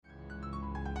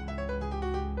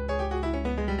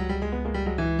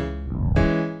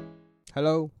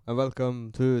Hello and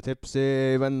welcome to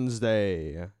Tipsy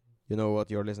Wednesday. You know what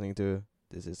you're listening to.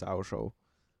 This is our show.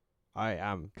 I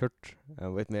am Kurt,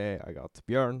 and with me I got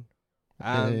Björn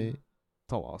and Hey.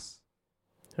 Thomas.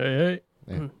 Hey.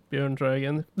 Yeah. Björn, try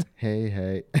again. Hey.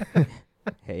 Hey,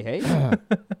 hey.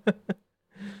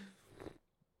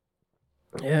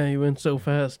 Yeah, you went so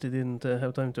fast, you didn't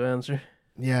have time to answer.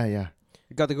 Yeah.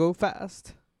 You gotta go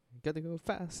fast.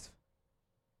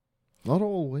 Not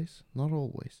always.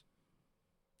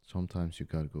 Sometimes you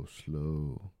gotta go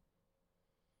slow.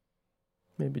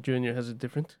 Maybe Junior has it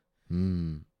different.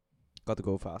 Gotta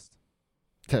go fast.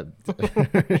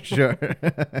 Sure.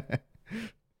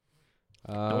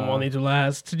 Don't want it to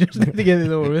last, just need to get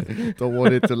it over with. Don't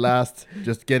want it to last.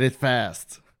 Just get it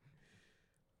fast.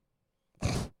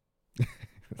 I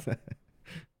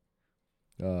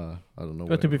don't know.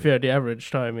 But to be fair, the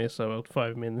average time is about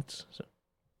 5 minutes. So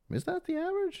Is that the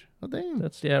average? Oh, damn.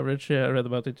 that's the average. Yeah, I read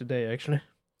about it today, actually.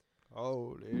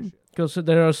 Holy shit. Because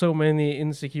there are so many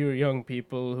insecure young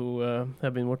people who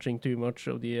have been watching too much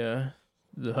of the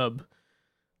hub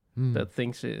that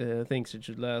thinks it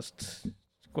should last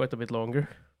quite a bit longer.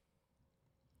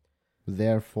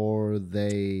 Therefore,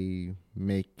 they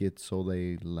make it so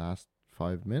they last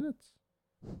 5 minutes?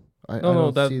 I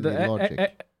don't see the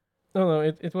logic.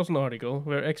 It was an article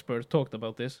where experts talked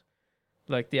about this.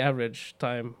 Like the average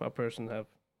time a person have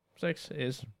sex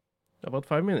is about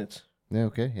 5 minutes. Yeah,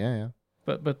 okay, yeah.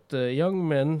 But young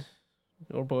men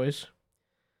or boys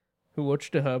who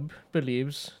watch the hub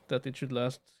believes that it should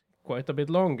last quite a bit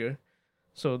longer,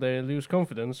 so they lose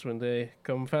confidence when they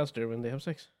come faster when they have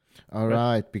sex. All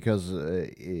right, because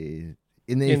in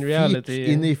reality,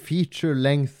 in a feature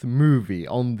length movie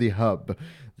on the hub,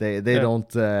 they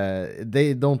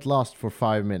don't last for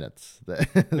 5 minutes.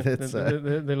 That's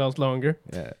they last longer,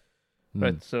 yeah.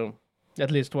 right? So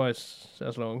at least twice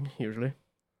as long usually.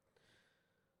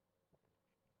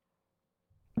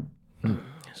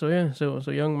 So yeah, so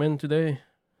young men today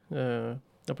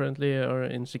apparently are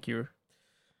insecure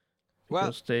Well,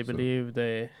 because they believe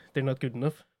they're not good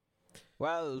enough.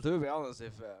 well, to be honest,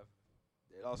 if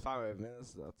they last 5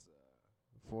 minutes, that's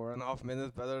 4.5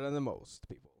 minutes better than the most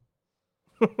people.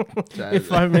 If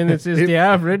 5 minutes is the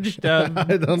average, then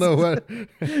I don't know what.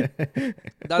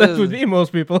 that would be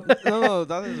most people. no,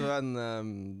 that is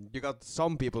when you got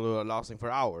some people who are lasting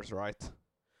for hours, right?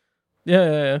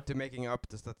 Yeah. To making up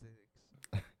the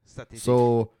statistics.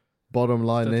 So, bottom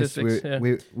line is,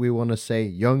 Statistics, we want to say,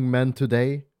 young men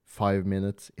today, 5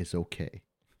 minutes is okay.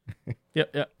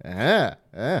 Yeah. Yeah.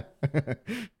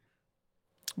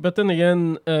 But then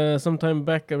again, some time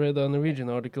back I read a Norwegian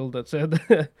article that said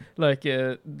like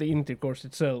the intercourse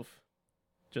itself,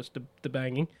 just the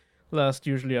banging, lasts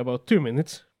usually about 2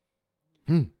 minutes.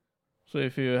 So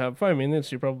if you have 5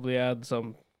 minutes, you probably add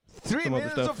some 3 some other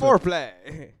minutes of stuff.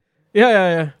 foreplay.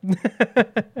 Yeah.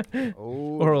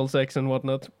 Oh. Oral sex and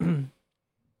whatnot.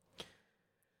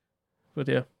 But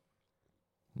yeah,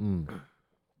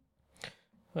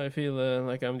 I feel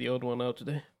like I'm the odd one out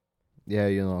today. Yeah,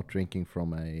 you're not drinking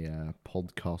from a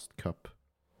podcast cup.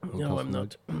 No, Podcast I'm mug.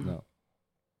 not. No.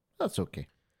 That's okay.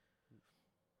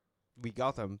 We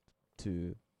got them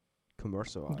to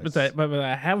commercialize. But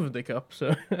I have the cup,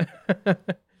 so.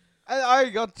 And I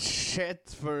got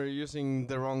shit for using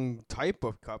the wrong type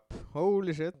of cup.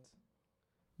 Holy shit.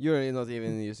 You're not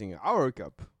even using our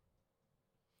cup.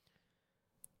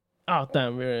 Oh,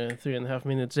 damn, we're 3.5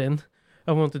 minutes in.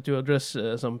 I wanted to address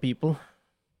some people.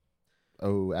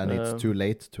 Oh, and it's too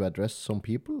late to address some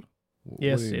people?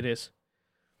 Yes, it is.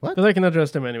 What? But I can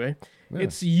address them anyway. Yeah.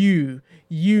 It's you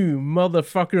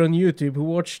motherfucker on YouTube who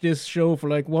watched this show for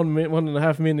like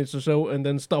 1.5 minutes or so and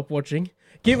then stop watching.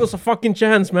 Give us a fucking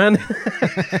chance, man.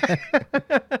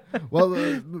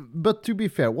 Well, but to be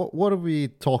fair, what have we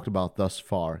talked about thus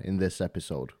far in this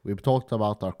episode? We've talked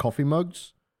about our coffee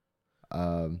mugs,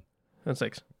 And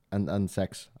sex. and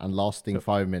sex, and lasting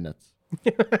 5 minutes.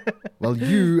 Well,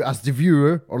 you, as the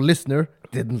viewer or listener,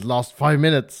 didn't last 5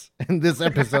 minutes in this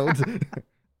episode.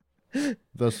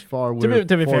 Thus far, we're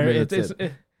To be 4 fair, minutes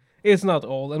in. it's not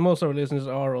all, and most of our listeners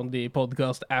are on the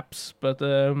podcast apps. But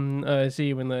I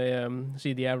see when I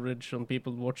see the average on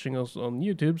people watching us on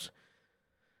YouTube's,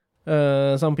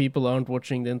 some people aren't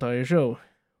watching the entire show.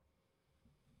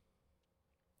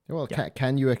 Well, Yeah.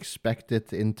 can you expect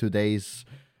it in today's...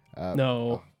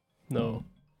 No,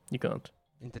 you can't.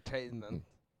 Entertainment.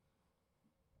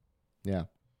 Yeah.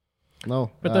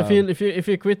 No. But I feel if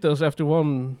you quit us after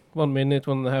 1 minute,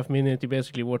 1.5 minutes, you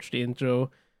basically watch the intro,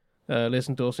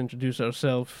 listen to us introduce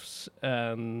ourselves,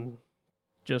 and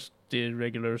just the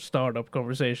regular startup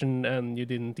conversation, and you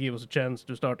didn't give us a chance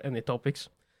to start any topics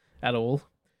at all.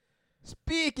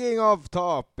 Speaking of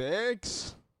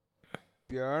topics,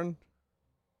 Björn,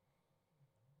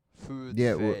 food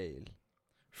Yeah, fail.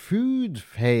 Food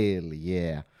fail,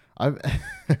 yeah. I've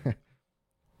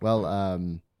well,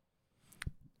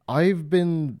 I've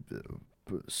been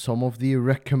some of the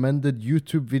recommended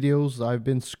YouTube videos I've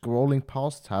been scrolling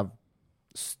past have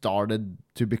started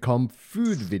to become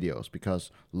food videos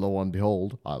because lo and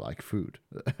behold, I like food.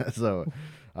 So,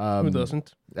 Who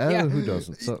doesn't? Yeah. Who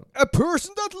doesn't? So, A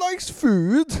person that likes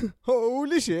food.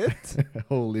 Holy shit.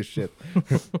 holy shit.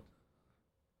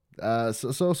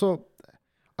 So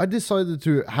I decided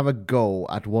to have a go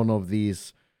at one of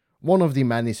the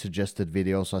many suggested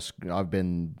videos I've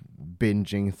been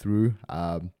binging through.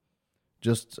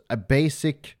 Just a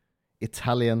basic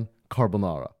Italian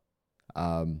carbonara.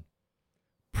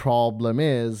 Problem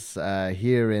is,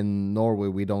 here in Norway,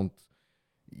 we don't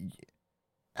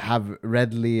have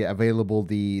readily available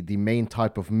the main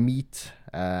type of meat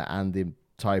and the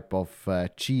type of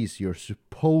cheese you're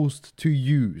supposed to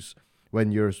use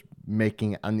when you're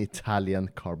making an Italian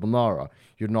carbonara.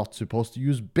 You're not supposed to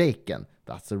use bacon.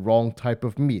 That's the wrong type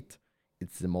of meat.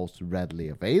 It's the most readily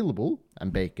available,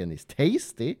 and bacon is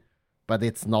tasty, but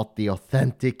it's not the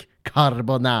authentic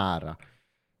carbonara.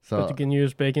 So, But you can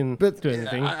use bacon but to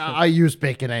anything. I use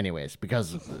bacon anyways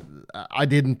because I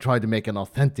didn't try to make an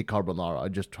authentic carbonara. I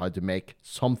just tried to make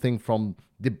something from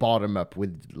the bottom up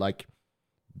with like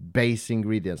base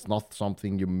ingredients, not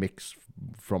something you mix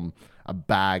from a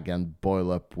bag and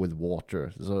boil up with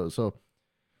water.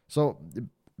 So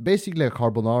basically, a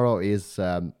carbonara is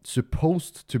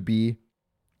supposed to be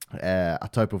a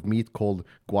type of meat called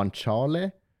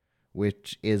guanciale,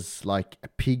 which is like a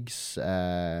pig's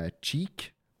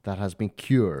cheek that has been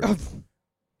cured.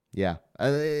 Yeah,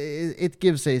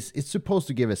 it's supposed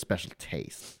to give a special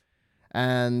taste.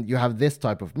 And you have this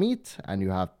type of meat, and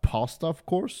you have pasta, of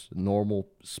course, normal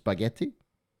spaghetti,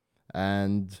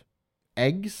 and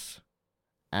eggs,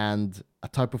 and a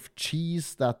type of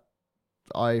cheese that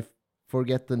I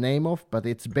forget the name of, but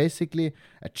it's basically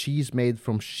a cheese made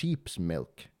from sheep's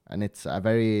milk, and it's a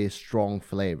very strong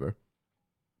flavor.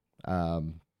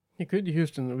 You could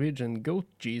use the Norwegian goat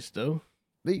cheese, though.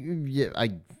 Yeah,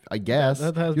 I guess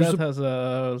That has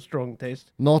a strong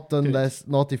taste.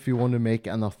 not if you want to make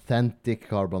an authentic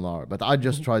carbonara. But I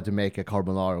just tried to make a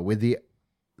carbonara with the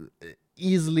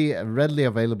easily readily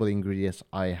available ingredients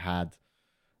I had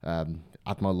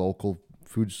at my local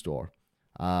food store.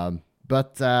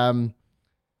 But I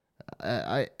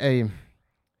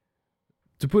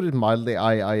to put it mildly,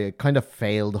 I kind of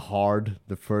failed hard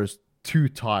the first 2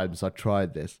 times I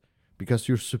tried this, because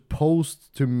you're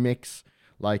supposed to mix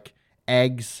like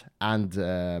eggs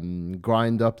and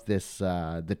grind up this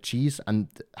the cheese and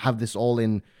have this all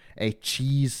in a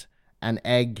cheese and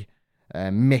egg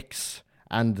mix.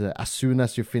 And as soon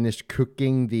as you finish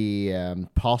cooking the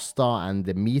pasta and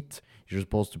the meat, you're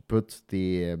supposed to put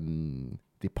the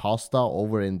pasta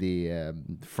over in the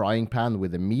frying pan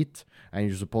with the meat, and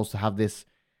you're supposed to have this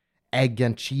egg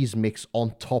and cheese mix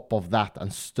on top of that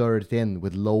and stir it in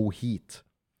with low heat.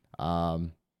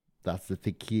 That's the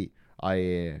thick heat.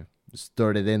 I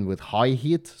stirred it in with high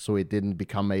heat, so it didn't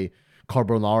become a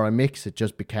carbonara mix. It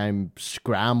just became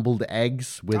scrambled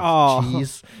eggs with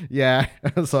cheese. Yeah,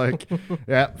 it's like,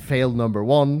 yeah, failed number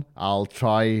 1. I'll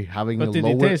try having But a did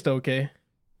lower... it taste okay?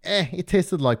 It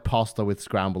tasted like pasta with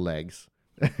scrambled eggs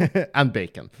and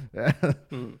bacon.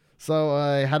 So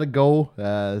I had a go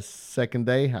second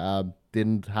day.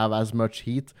 Didn't have as much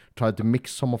heat. Tried to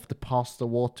mix some of the pasta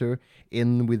water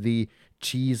in with the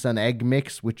cheese and egg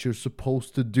mix, which you're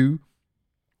supposed to do.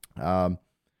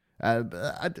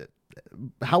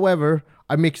 However,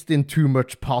 I mixed in too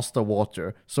much pasta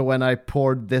water. So when I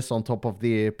poured this on top of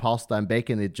the pasta and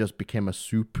bacon, it just became a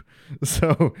soup.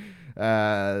 So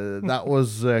that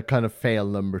was kind of fail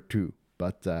number 2.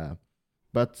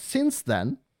 But since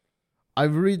then,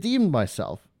 I've redeemed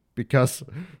myself because,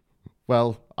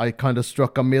 well, I kind of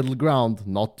struck a middle ground.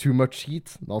 Not too much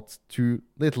heat, not too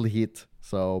little heat.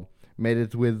 So made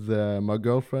it with my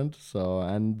girlfriend.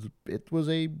 And it was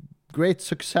a great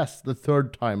success the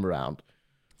 3rd time around.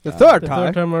 The third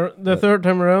The third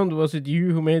time around, was it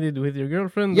you who made it with your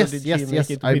girlfriend? Yes, or did yes, she yes.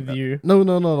 make it with you?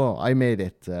 No. I made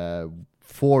it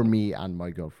for me and my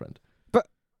girlfriend. But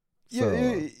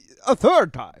So- a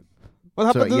third time. What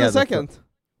happened to yeah, the second?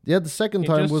 The second It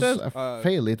time just was said, a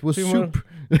fail. It was 2 soup.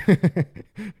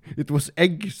 It was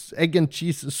egg and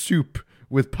cheese soup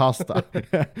with pasta.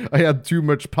 I had too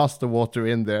much pasta water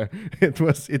in there.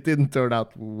 It didn't turn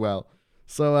out well.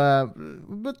 So,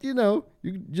 but you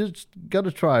just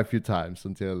gotta try a few times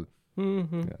until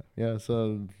Mm-hmm. yeah.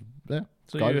 So yeah.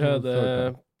 So got you it for had the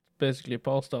third time. basically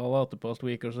passed all out the past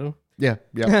week or so. Yeah.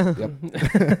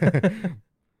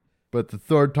 But the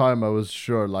third time I was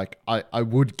sure, like, I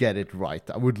would get it right.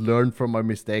 I would learn from my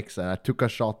mistakes, and I took a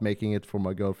shot making it for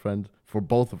my girlfriend, for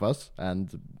both of us,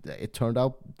 and it turned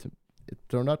out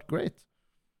great.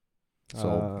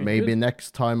 So maybe Good.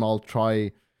 next time I'll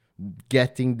try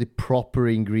getting the proper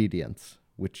ingredients,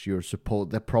 which you're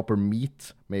supposed, the proper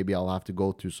meat. Maybe I'll have to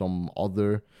go to some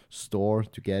other store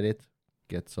to get it.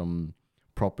 Get some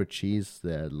proper cheese,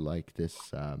 like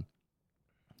this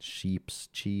sheep's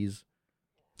cheese.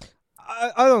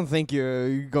 I don't think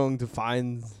you're going to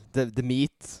find the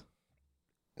meat.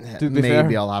 To be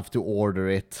Maybe fair. I'll have to order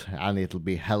it, and it'll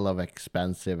be hell of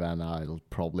expensive, and I'll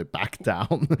probably back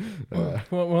down.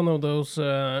 One of those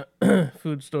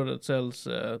food store that sells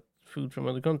food from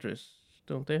other countries.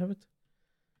 Don't they have it?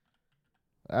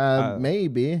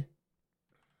 Maybe.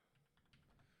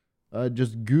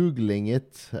 Just Googling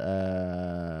it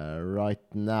right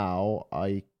now,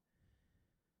 I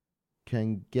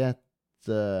can get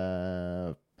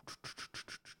a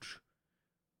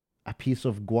piece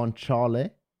of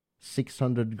guanciale,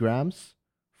 600 grams,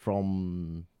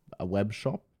 from a web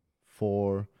shop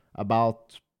for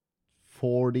about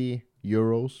 40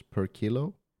 euros per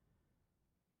kilo.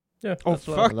 Yeah. Oh, that's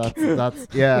a lot. fuck.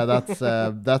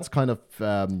 That's kind of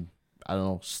I don't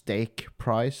know, steak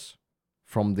price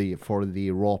for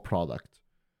the raw product.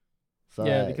 So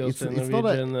Yeah, because the it's not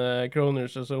a, Norwegian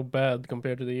kroners are so bad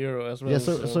compared to the euro as well. yeah,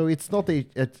 so it's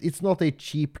not a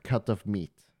cheap cut of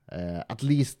meat. At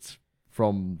least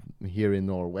from here in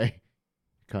Norway,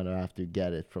 kind of have to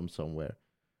get it from somewhere.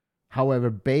 However,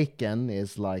 bacon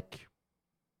is like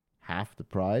half the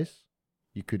price.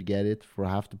 You could get it for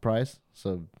half the price.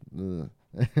 So,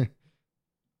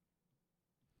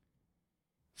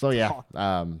 so yeah.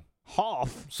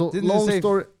 Half. So Didn't you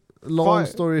say long fi-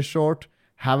 story short,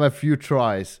 have a few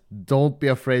tries. Don't be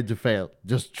afraid to fail.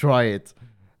 Just try it,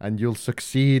 and you'll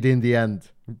succeed in the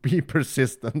end. Be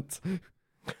persistent.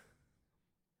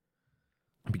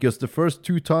 Because the first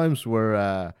 2 times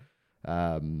were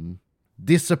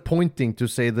disappointing, to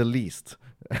say the least.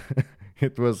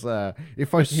 It was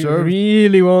if I You served.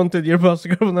 really wanted your pasta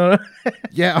carbonara.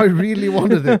 Yeah, I really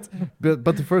wanted it,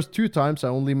 but the first 2 times I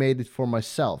only made it for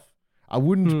myself. I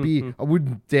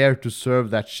wouldn't dare to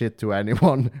serve that shit to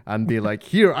anyone and be like,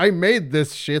 "Here, I made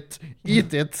this shit,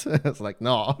 eat it." It's like,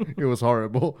 no, it was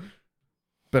horrible,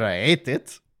 but I ate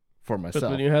it for But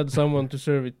myself. when you had someone to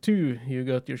serve it to, you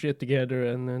got your shit together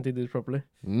and did it properly.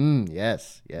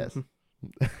 Yes.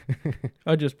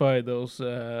 I just buy those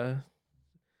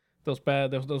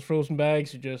frozen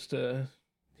bags you just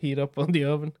heat up on the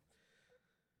oven.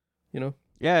 You know?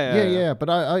 Yeah. But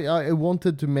I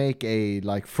wanted to make a,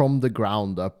 like, from the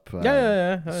ground up.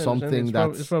 Yeah. I understand. Something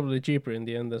It's probably cheaper in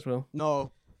the end as well.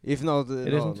 No. If not,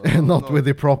 It no, isn't. no, Not no. with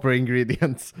the proper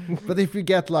ingredients. But if you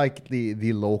get like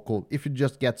the local, if you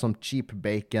just get some cheap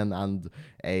bacon and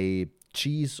a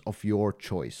cheese of your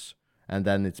choice, and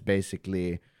then it's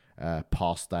basically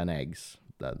pasta and eggs,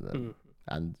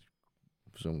 and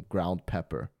some ground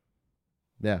pepper.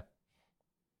 Yeah.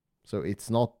 So it's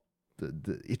not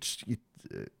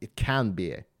it can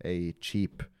be a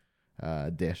cheap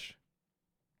dish.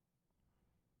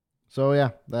 So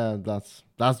yeah, that's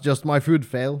just my food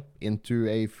fail into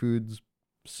a food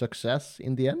success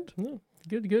in the end. No,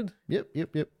 good. Yep.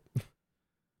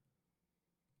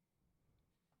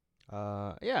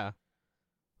 Yeah.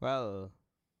 Well,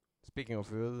 speaking of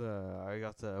food, I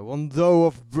got one dough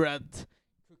of bread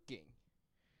cooking.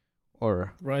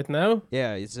 Or Right now,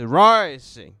 yeah, it's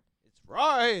rising. It's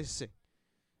rising.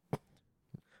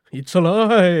 it's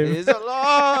alive. It's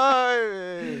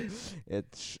alive.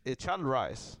 It shall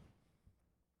rise.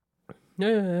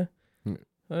 Yeah. Hmm.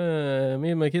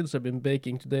 Me and my kids have been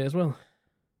baking today as well.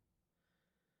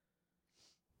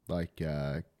 Like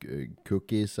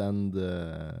cookies and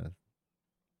well,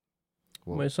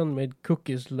 My son made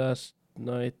cookies last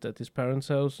night at his parents'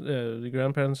 house, the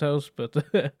grandparents' house, but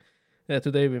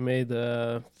today we made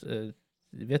hveteboller,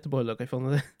 hva faen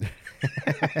er det?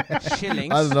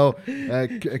 Shillings. I don't know.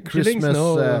 Shillings, Christmas.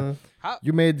 no,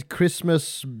 You made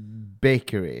Christmas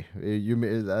bakery. You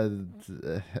made.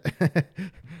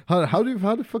 How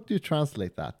the fuck do you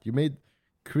translate that? You made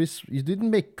You didn't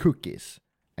make cookies,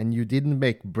 and you didn't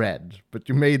make bread, but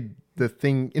you made the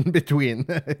thing in between.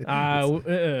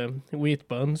 wheat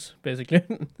buns, basically.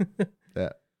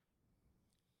 Yeah.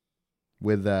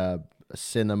 With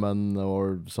cinnamon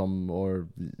or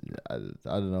I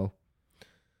don't know.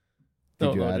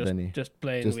 Did you add any? Just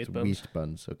plain Just wheat buns. wheat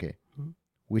buns, okay. Mhm.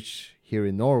 Which here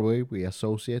in Norway we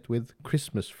associate with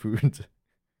Christmas food.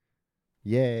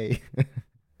 Yay!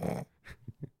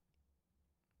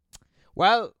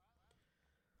 Well,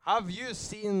 have you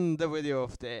seen the video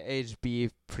of the HB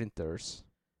printers,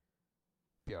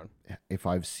 Björn? If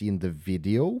I've seen the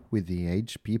video with the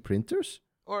HP printers?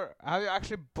 Or have you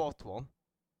actually bought one?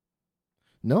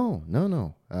 No.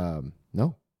 No.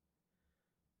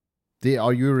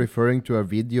 Are you referring to a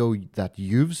video that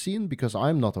you've seen? Because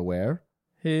I'm not aware.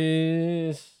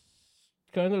 He's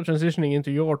kind of transitioning into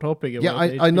your topic about Yeah, I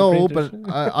HP know, printers.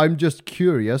 but I'm just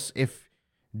curious if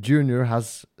Junior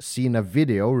has seen a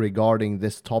video regarding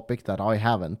this topic that I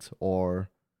haven't, or...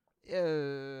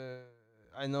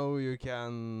 I know you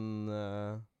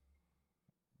can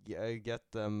get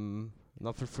them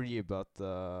not for free, but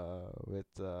with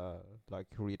like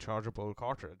rechargeable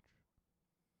cartridge.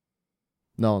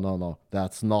 No.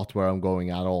 That's not where I'm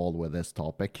going at all with this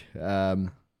topic.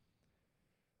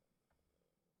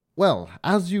 Well,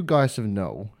 as you guys have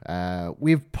know,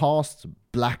 we've passed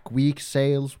Black Week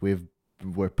sales,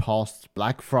 we're past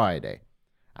Black Friday.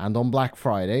 And on Black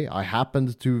Friday, I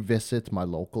happened to visit my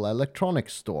local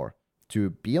electronics store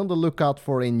to be on the lookout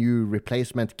for a new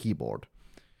replacement keyboard.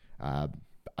 I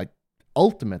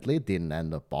ultimately didn't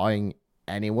end up buying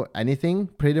anything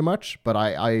pretty much, but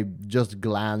I just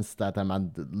glanced at them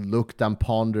and looked and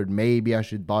pondered, maybe I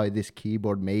should buy this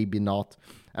keyboard, maybe not.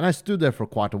 And I stood there for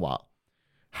quite a while.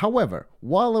 However,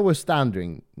 while I was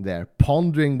standing there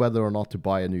pondering whether or not to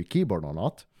buy a new keyboard or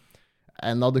not,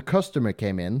 another customer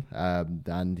came in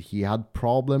and he had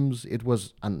problems. It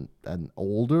was an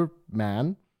older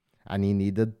man and he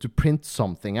needed to print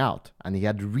something out. And he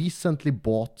had recently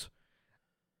bought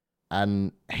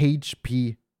an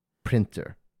HP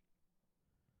printer.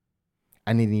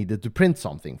 And he needed to print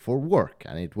something for work.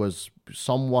 And it was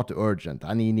somewhat urgent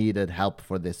and he needed help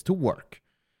for this to work.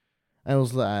 And it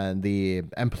was the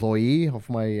employee of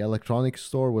my electronics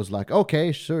store was like,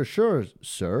 okay, sure,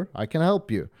 sir, I can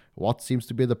help you. What seems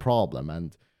to be the problem?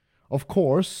 And of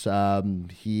course,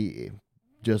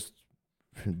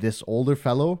 this older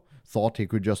fellow thought he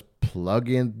could just plug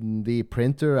in the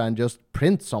printer and just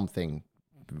print something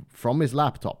from his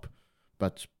laptop.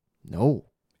 But no,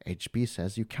 HP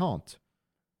says you can't.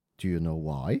 Do you know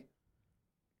why?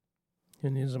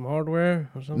 You need some hardware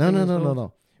or something?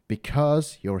 No.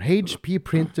 Because your HP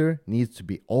printer needs to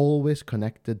be always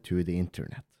connected to the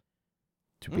internet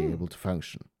to be able to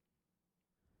function.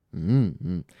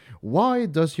 Why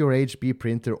does your HP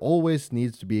printer always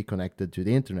needs to be connected to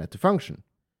the internet to function?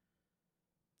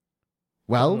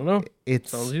 Well,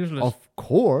 it's of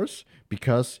course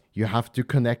because you have to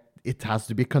connect. It has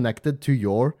to be connected to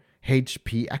your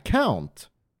HP account.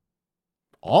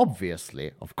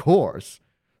 Obviously, of course.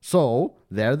 So,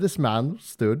 there this man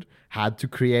stood, had to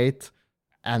create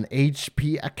an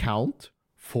HP account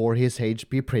for his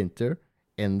HP printer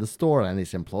in the store. And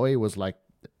his employee was like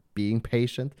being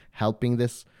patient, helping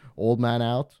this older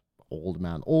man.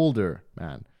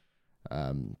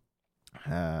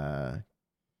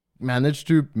 Managed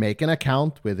to make an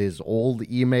account with his old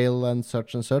email and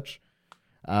such.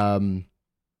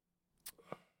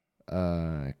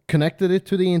 Connected it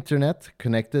to the internet,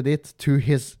 connected it to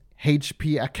his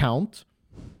HP account,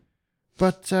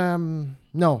 but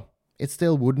no, it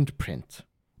still wouldn't print.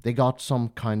 They got some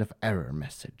kind of error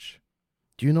message.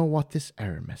 Do you know what this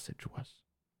error message was?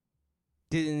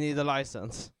 Didn't need a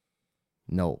license.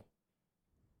 No.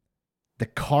 The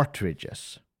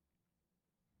cartridges.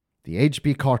 The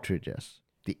HP cartridges.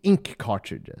 The ink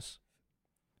cartridges.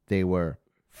 They were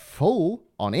full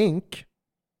on ink.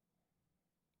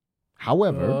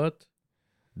 However,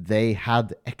 they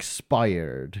had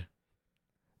expired.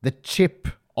 The chip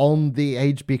on the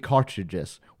HP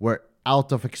cartridges were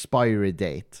out of expiry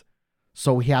date.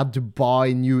 So he had to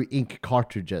buy new ink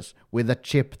cartridges with a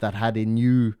chip that had a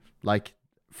new,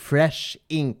 fresh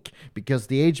ink, because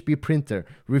the HP printer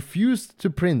refused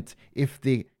to print if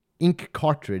the ink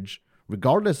cartridge,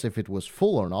 regardless if it was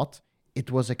full or not, it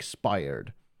was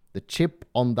expired. The chip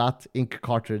on that ink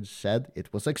cartridge said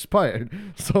it was expired.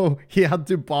 So he had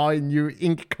to buy new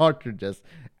ink cartridges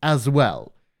as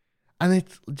well. And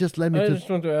it just led me I just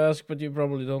want to ask, but you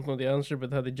probably don't know the answer,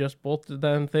 but had they just bought the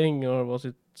damn thing, or was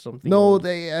it something No, else?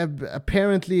 they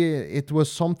apparently it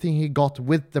was something he got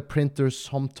with the printer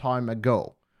some time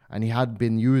ago. And he had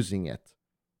been using it.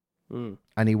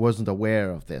 And he wasn't aware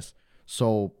of this.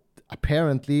 So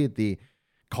apparently the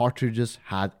cartridges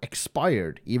had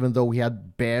expired, even though he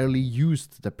had barely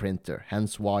used the printer.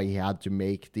 Hence why he had to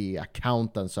make the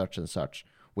account and such,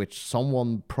 which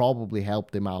someone probably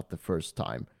helped him out the first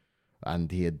time.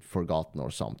 And he had forgotten or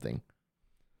something.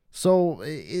 So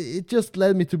it just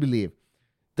led me to believe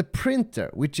the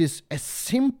printer, which is a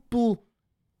simple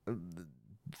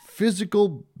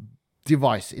physical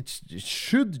device. It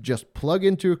should just plug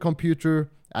into your computer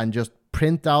and just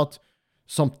print out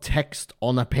some text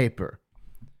on a paper.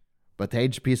 But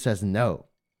HP says no,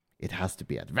 it has to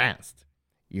be advanced.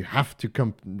 You have to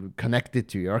connect it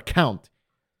to your account.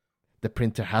 The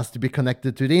printer has to be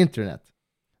connected to the internet.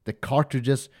 The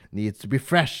cartridges need to be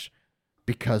fresh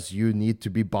because you need to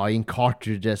be buying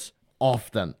cartridges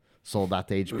often so that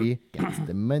HP gets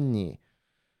the money.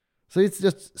 So it's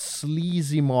just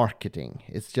sleazy marketing.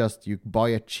 It's just you buy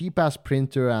a cheap-ass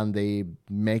printer and they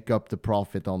make up the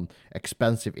profit on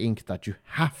expensive ink that you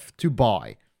have to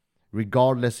buy.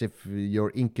 Regardless if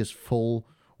your ink is full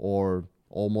or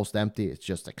almost empty, it's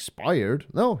just expired.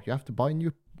 No, you have to buy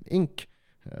new ink.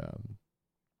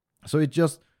 So it's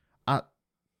just a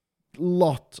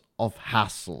lot of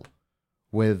hassle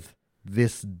with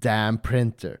this damn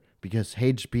printer because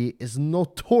HP is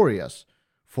notorious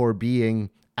for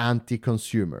being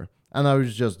anti-consumer. And I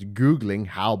was just Googling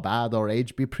how bad are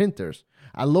HP printers.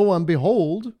 And lo and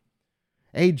behold,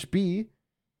 HP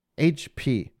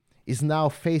is now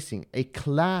facing a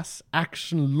class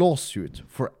action lawsuit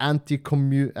for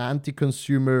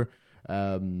anti-consumer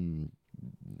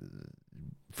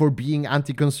for being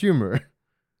anti-consumer.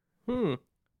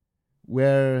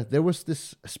 Where there was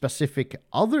this specific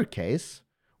other case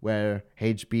where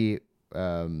HP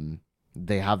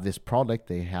they have this product,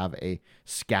 they have a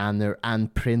scanner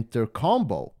and printer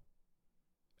combo.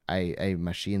 A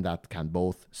machine that can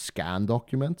both scan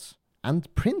documents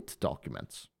and print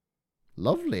documents.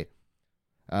 Lovely.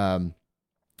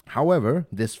 However,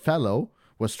 this fellow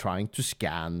was trying to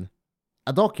scan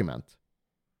a document.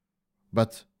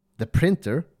 But the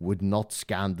printer would not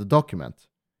scan the document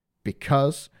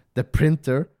because the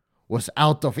printer was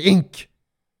out of ink.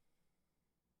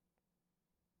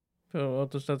 So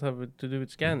what does that have to do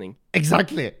with scanning?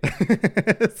 Exactly.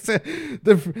 So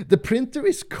the printer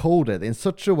is coded in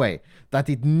such a way that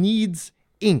it needs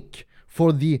ink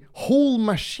for the whole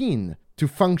machine to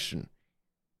function.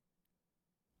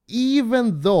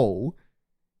 Even though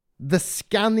the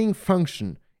scanning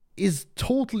function is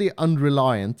totally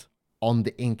unreliant on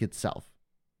the ink itself.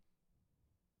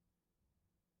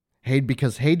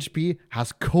 Because HP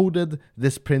has coded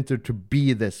this printer to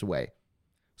be this way.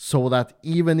 So that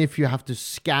even if you have to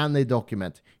scan a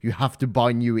document, you have to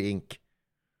buy new ink.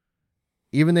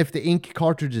 Even if the ink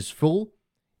cartridge is full,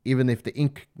 even if the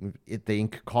ink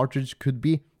cartridge could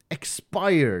be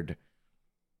expired.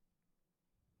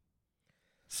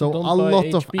 So Don't a buy lot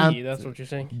HP, of that's what you're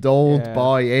saying. Don't Yeah.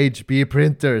 buy HP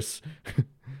printers.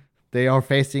 They are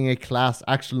facing a class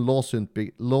action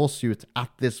lawsuit at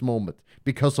this moment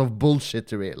because of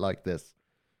bullshittery like this.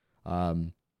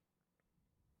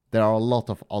 There are a lot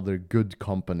of other good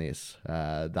companies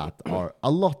that are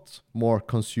a lot more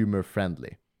consumer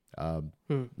friendly.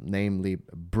 Namely,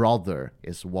 Brother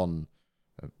is one,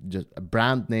 just a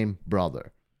brand name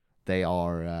Brother. They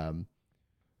are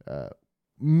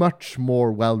much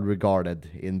more well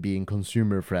regarded in being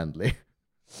consumer friendly.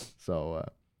 So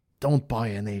don't buy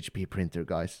an HP printer,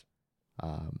 guys.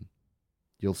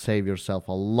 You'll save yourself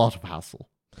a lot of hassle.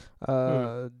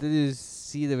 Did you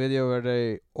see the video where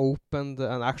they opened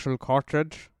an actual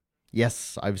cartridge?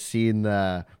 Yes, I've seen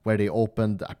where they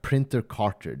opened a printer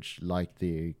cartridge like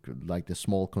the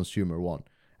small consumer one,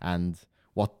 and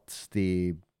what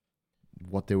they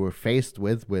were faced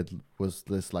with was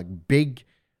this like big,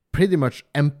 pretty much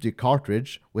empty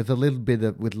cartridge with a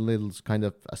little kind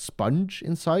of a sponge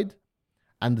inside,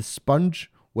 and the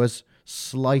sponge was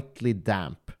slightly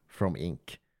damp from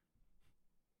ink.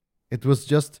 It was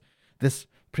just this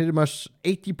pretty much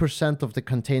 80% of the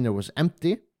container was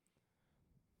empty.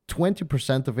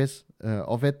 20% of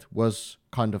it was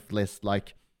kind of less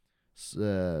like,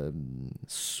 how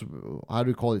do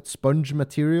you call it, sponge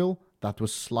material that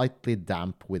was slightly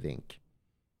damp with ink.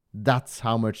 That's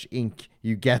how much ink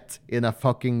you get in a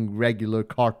fucking regular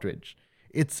cartridge.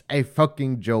 It's a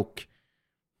fucking joke.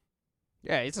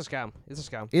 Yeah, it's a scam. It's a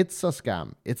scam. It's a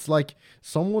scam. It's like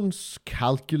someone's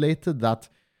calculated that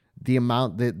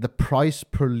the price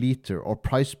per liter or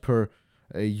price per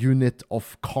unit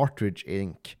of cartridge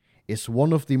ink is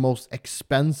one of the most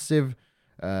expensive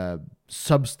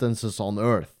substances on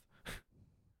Earth.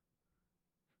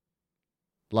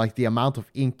 Like the amount of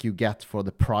ink you get for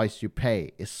the price you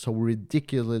pay is so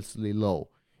ridiculously low.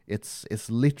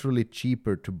 It's literally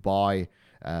cheaper to buy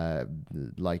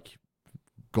like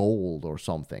gold or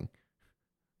something.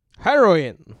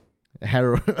 Heroin.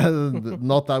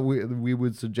 Not that we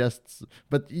would suggest,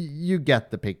 but you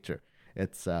get the picture.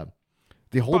 It's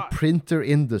the whole printer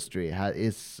industry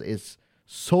is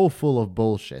so full of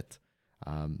bullshit.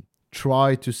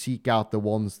 Try to seek out the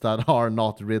ones that are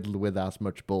not riddled with as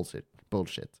much bullshit.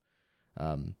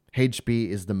 HP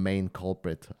is the main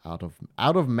culprit out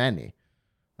of many.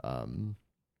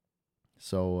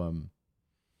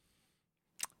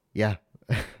 Yeah,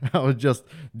 I was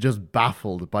just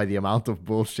baffled by the amount of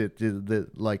bullshit.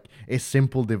 Like a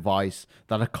simple device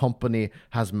that a company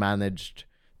has managed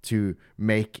to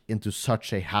make into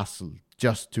such a hassle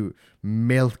just to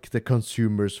milk the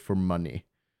consumers for money,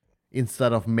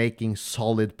 instead of making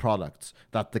solid products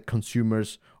that the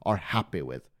consumers are happy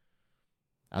with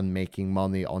and making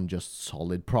money on just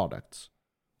solid products.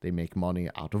 They make money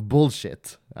out of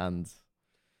bullshit, and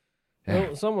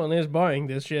Well, someone is buying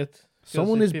this shit. 'Cause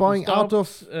someone if is people buying out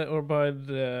of or by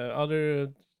the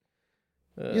other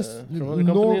Yes, from other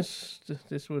nor- companies,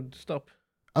 this would stop.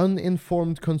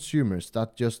 uninformed consumers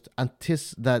that just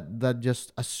that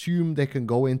just assume they can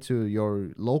go into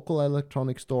your local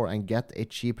electronic store and get a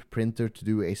cheap printer to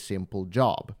do a simple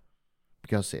job,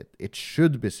 because it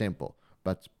should be simple,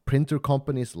 but printer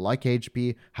companies like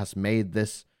HP has made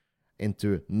this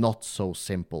into not so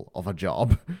simple of a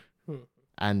job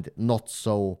and not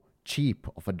so cheap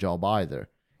of a job either,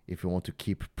 if you want to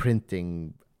keep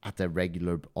printing on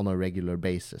a regular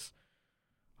basis.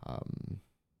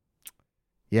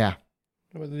 Yeah.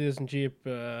 But it isn't cheap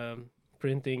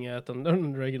printing at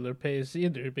an regular pace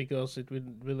either, because it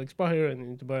will expire and you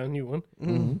need to buy a new one.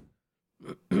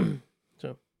 Mm-hmm.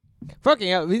 So Fucking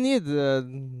hell, we need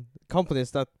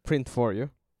companies that print for you.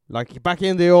 Like back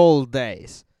in the old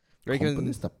days. Where you can-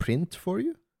 Companies that print for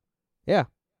you? yeah.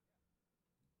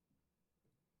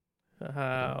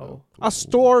 how? A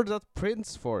store that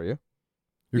prints for you.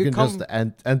 You You can come-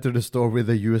 just enter the store with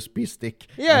a USB stick.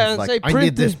 Yeah, it's and say, I "Print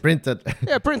need this this." printed.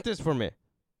 Yeah, print this for me.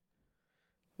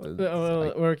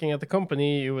 Well, working at the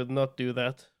company, you would not do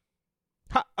that.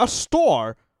 A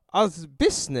store? As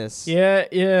business?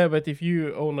 Yeah, but if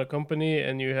you own a company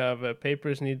and you have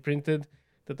papers need printed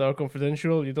that are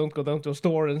confidential, you don't go down to a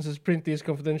store and just print these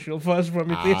confidential files for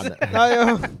me, please.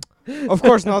 Of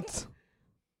course not.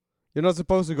 You're not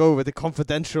supposed to go with the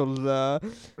confidential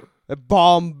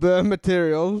bomb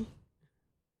material.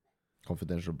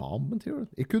 Confidential bomb material?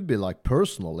 It could be like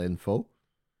personal info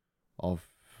of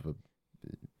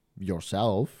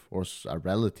yourself or a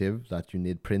relative that you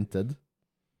need printed.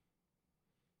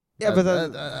 Yeah, but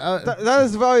that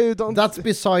is why you don't... That's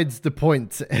besides the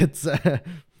point. It's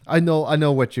I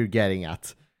know what you're getting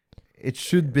at. It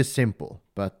should be simple,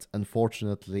 but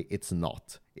unfortunately, it's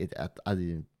not. It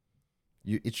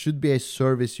should be a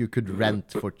service you could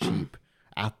rent for cheap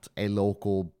at a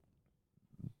local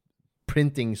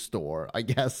printing store, I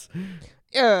guess.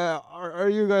 Yeah, are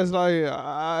you guys like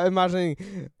imagining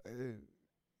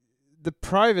the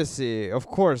privacy? Of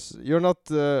course, you're not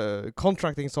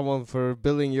contracting someone for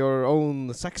building your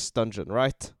own sex dungeon,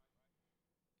 right?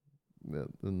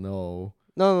 No.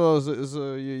 No.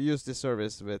 So you use this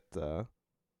service with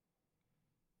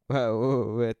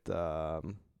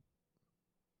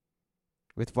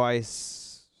with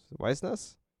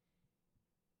wiseness.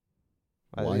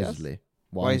 I guess?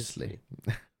 Wisely.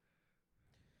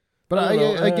 But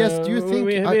I guess, do you think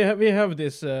we have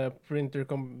this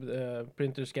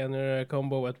printer scanner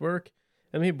combo at work,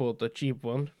 and we bought a cheap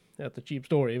one at the cheap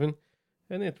store even,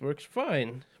 and it works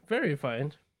fine, very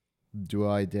fine. do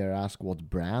I dare ask what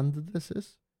brand this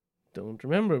is? Don't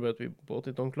remember, but we bought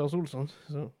it on Clas Ohlson.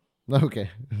 So Okay,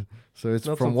 so it's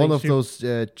Not from one something of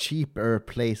those cheaper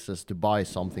places to buy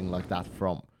something like that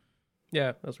from.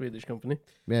 yeah, a Swedish company.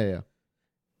 Yeah.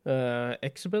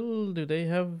 Exabel, do they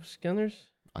have scanners?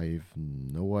 I've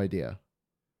no idea.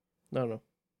 No,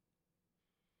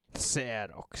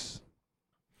 Xerox.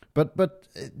 But I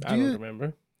do don't you,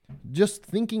 remember. just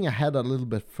thinking ahead a little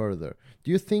bit further,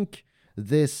 do you think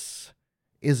this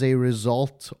is a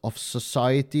result of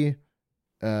society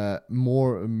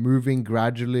more moving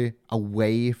gradually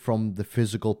away from the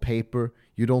physical paper?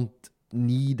 You don't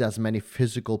need as many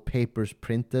physical papers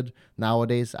printed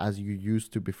nowadays as you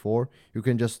used to before. You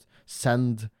can just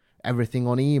send everything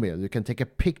on email. You can take a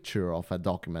picture of a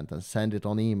document and send it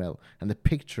on email, and the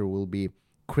picture will be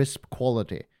crisp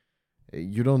quality.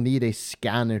 You don't need a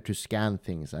scanner to scan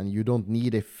things, and you don't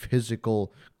need a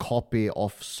physical copy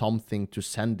of something to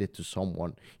send it to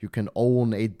someone. You can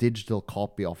own a digital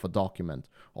copy of a document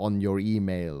on your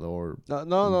email or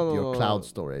No, your cloud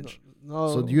storage. No.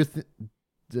 So do you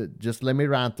just let me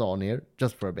rant on here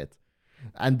just for a bit.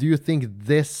 And do you think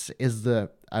this is a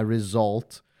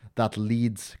result that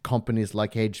leads companies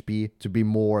like HP to be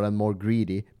more and more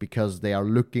greedy because they are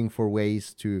looking for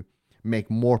ways to make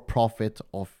more profit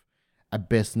of a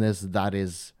business that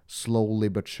is slowly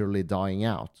but surely dying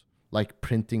out, like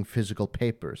printing physical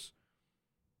papers?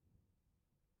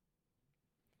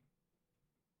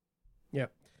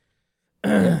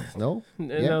 No?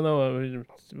 No, it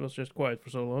was just quiet for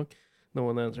so long. No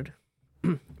one answered.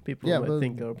 People Yeah, might but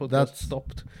think our podcast that's-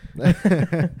 stopped.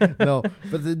 No,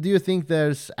 but do you think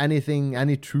there's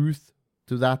any truth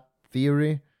to that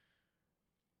theory?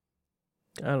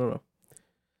 I don't know.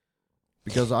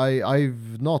 Because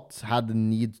I've not had the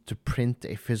need to print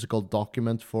a physical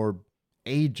document for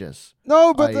ages.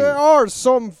 No, but I- there are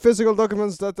some physical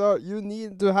documents that you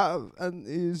need to have, and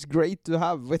is great to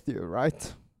have with you,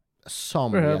 right?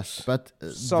 Some, Perhaps. yes, but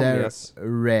Some, they're yes.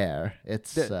 rare.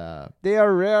 It's They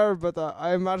are rare, but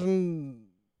I imagine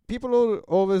people who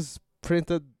always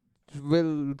printed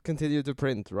will continue to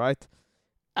print, right?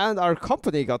 And our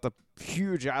company got a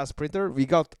huge ass printer. We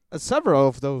got several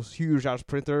of those huge ass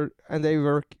printer, and they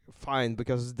work fine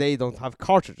because they don't have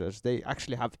cartridges. They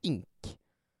actually have ink,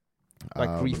 like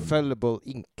refillable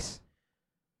inks.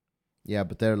 yeah,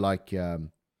 but they're like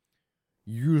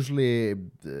usually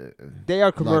They are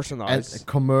like, commercialized.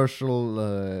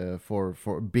 commercial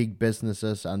for big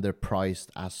businesses, and they're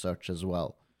priced as such as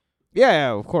well.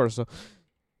 Yeah, of course.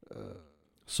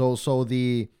 So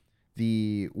the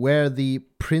where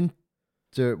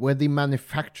the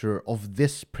manufacturer of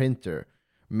this printer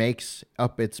makes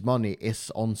up its money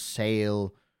is on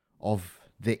sale of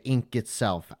the ink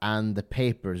itself and the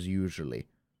papers, usually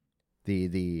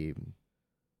the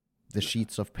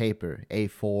sheets of paper,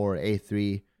 A4,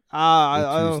 A3. I two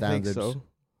don't think standards. so.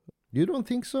 You don't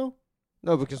think so?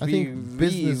 No, because I think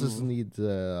businesses need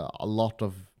a lot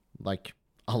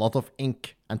of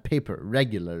ink and paper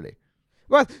regularly.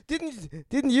 Well,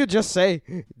 didn't you just say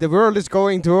the world is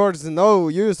going towards no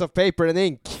use of paper and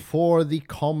ink For the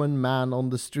common man on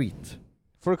the street.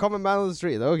 for a common man on the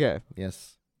street? Okay.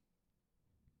 Yes.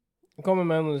 Common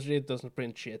man on the street doesn't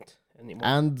print shit anymore.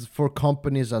 And for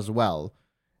companies as well.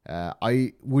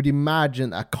 I would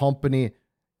imagine a company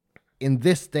in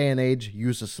this day and age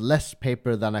uses less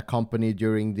paper than a company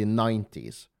during the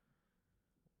 90s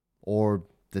or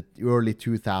the early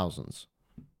 2000s.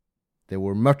 They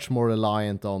were much more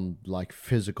reliant on like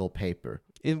physical paper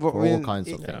for all kinds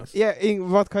of things. Yeah,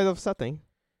 in what kind of setting?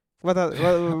 What's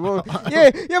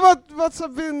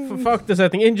been Fuck the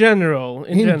setting. In general,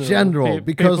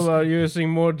 because people are using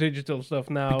more digital stuff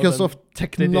now because than of they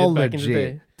did back in the technology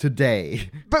day. today.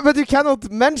 But you cannot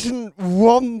mention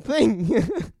one thing.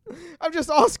 I'm just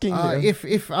asking you.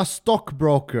 If a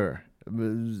stockbroker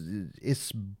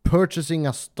is purchasing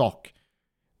a stock,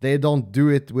 they don't do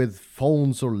it with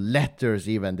phones or letters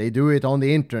even. They do it on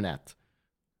the internet.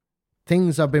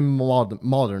 Things have been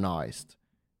modernized.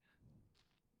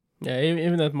 Yeah,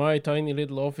 even at my tiny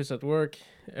little office at work,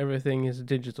 everything is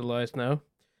digitalized now.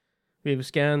 We've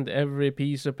scanned every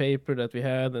piece of paper that we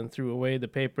had and threw away the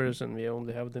papers, and we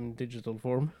only have them in digital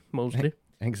form, mostly.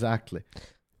 Exactly.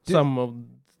 Some of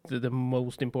the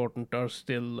most important are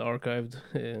still archived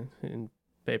in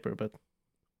paper, but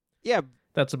Yeah,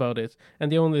 that's about it.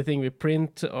 And the only thing we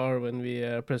print are when we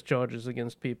press charges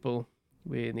against people.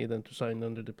 We need them to sign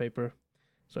under the paper.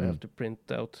 So I have to print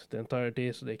out the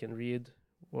entirety so they can read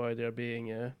why they're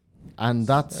being... And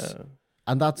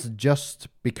that's just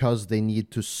because they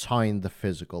need to sign the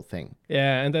physical thing.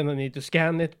 Yeah, and then I need to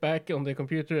scan it back on the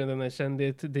computer, and then I send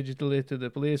it digitally to the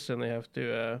police, and I have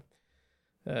to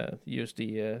use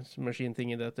the machine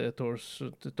thingy that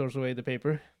tears away the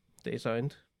paper they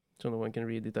signed, so no one can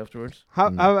read it afterwards.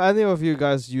 have any of you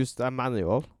guys used a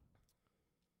manual?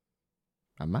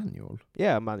 A manual?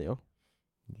 Yeah, a manual.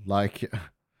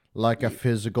 Like a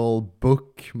physical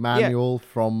book manual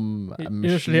from a machine.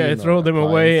 Usually I or throw them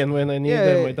away, appliance. and when I need Yeah,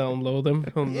 them, I download them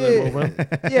on the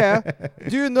mobile. Yeah.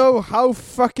 Do you know how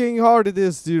fucking hard it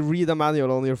is to read a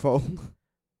manual on your phone?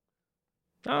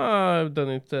 I've done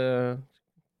it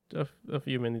a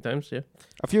few many times, yeah.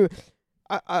 A few.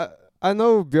 I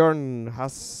know Björn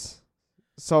has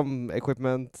some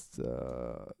equipment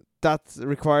that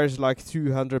requires like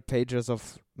 200 pages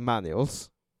of manuals,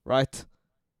 right?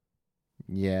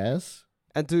 Yes.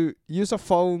 And to use a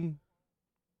phone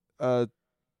to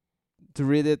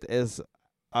read it is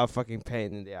a fucking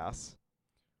pain in the ass.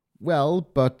 Well,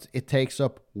 but it takes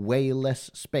up way less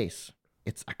space.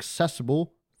 It's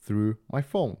accessible through my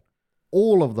phone.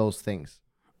 All of those things.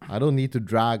 I don't need to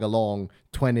drag along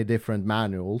 20 different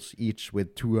manuals, each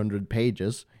with 200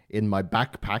 pages, in my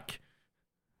backpack.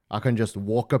 I can just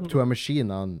walk up to a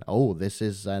machine and, this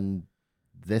is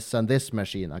this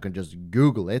machine. I can just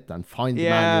Google it and find the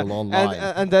manual online.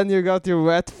 and then you got your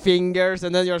wet fingers,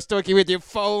 and then you're stuck with your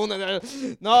phone, and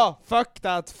then, no, fuck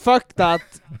that,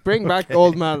 bring back the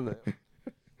old man.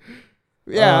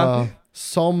 Yeah.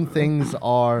 Some things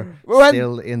are When-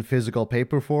 still in physical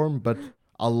paper form, but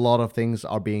a lot of things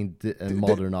are being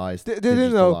modernized, did you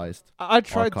know, digitalized, I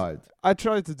tried. archived. I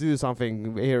tried to do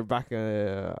something here back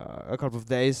a couple of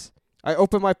days. I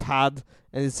opened my pad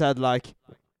and it said like,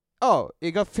 "Oh,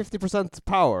 it got 50%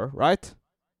 power, right?"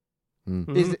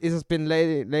 Mm. It has been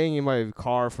laying in my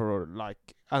car for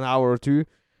like an hour or two,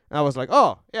 and I was like,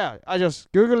 "Oh yeah,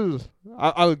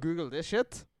 I'll Google this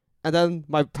shit," and then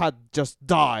my pad just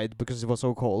died because it was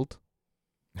so cold,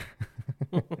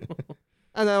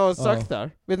 and I was stuck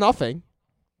there with nothing.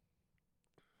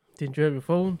 Didn't you have your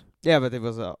phone? Yeah, but it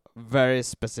was a very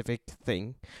specific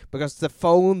thing because the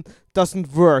phone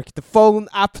doesn't work. The phone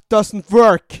app doesn't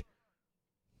work.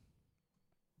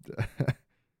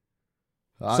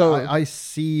 So- I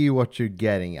see what you're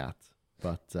getting at,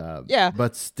 but Yeah.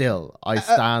 but still, I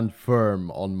stand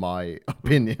firm on my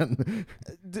opinion.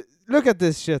 Look at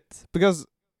this shit because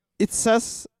it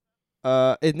says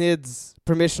it needs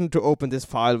permission to open this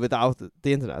file without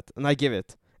the internet, and I give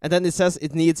it. And then it says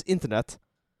it needs internet,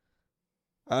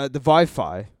 the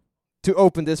Wi-Fi, to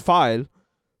open this file.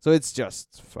 So it's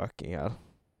just fucking hell.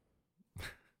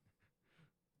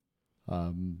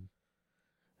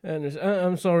 And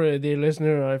I'm sorry, dear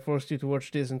listener, I forced you to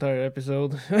watch this entire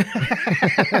episode.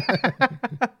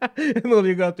 And all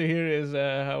you got to hear is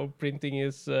how printing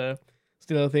is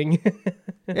still a thing.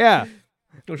 Yeah.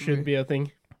 Or should be a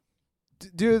thing.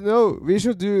 Do you know, we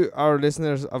should do our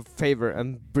listeners a favor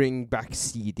and bring back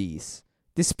CDs.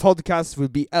 This podcast will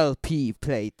be LP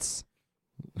plates.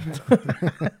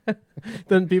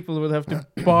 Then people would have to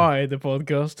buy the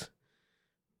podcast.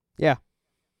 Yeah.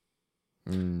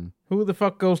 Mm. Who the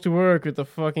fuck goes to work with a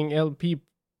fucking LP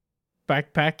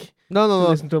backpack No, to no, no.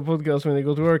 listen to a podcast when they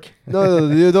go to work? No,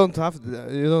 you don't have.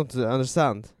 You don't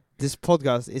understand. This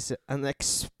podcast is an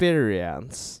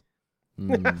experience.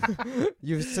 Mm.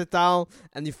 You sit down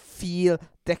and you feel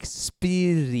the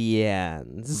experience.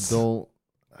 Don't.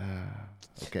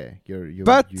 Okay, you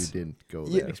But- didn't go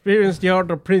Yeah. there. Experience the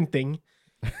art of printing.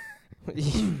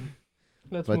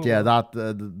 Let's But move yeah,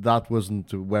 on. that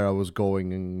wasn't where I was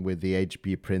going with the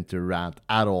HP printer rant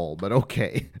at all. But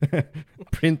okay,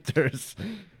 printers.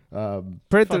 Fuck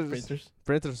Printers. printers.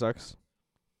 Printer sucks.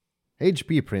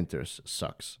 HP printers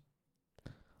sucks.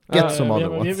 Get some other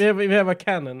ones. We have a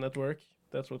Canon at work.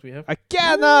 That's what we have. A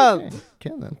cannon. Okay,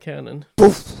 Canon. Canon.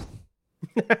 Poof.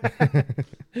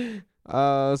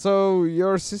 So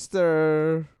your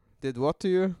sister did what to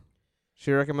you?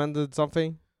 She recommended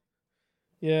something.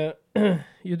 Yeah,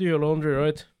 you do your laundry,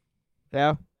 right?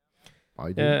 Yeah.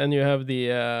 I do. And you have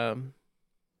the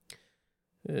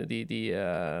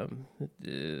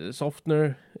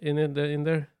softener in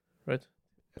there, right?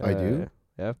 I do.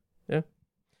 Yeah.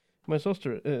 My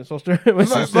sister, My sister,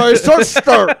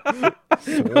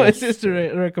 my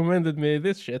sister recommended me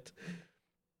this shit.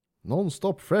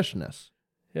 Non-stop freshness.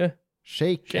 Yeah.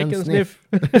 Shake Shake and sniff.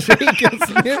 sniff. Shake and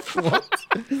sniff. What?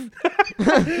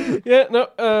 Yeah, no.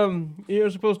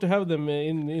 You're supposed to have them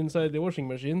inside the washing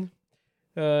machine.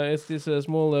 It's this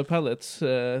small pellets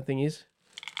thingies.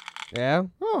 Yeah.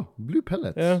 Oh, blue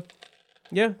pellets.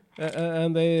 Yeah.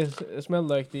 And they smell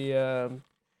like the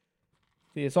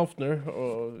softener,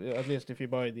 or at least if you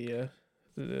buy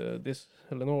this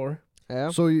Lenore. Yeah.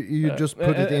 So you just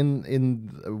put it in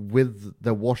with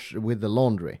the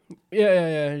laundry.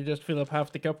 Yeah. You just fill up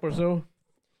half the cup or so.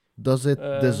 Does it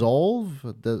dissolve?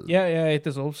 Yeah, it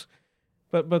dissolves.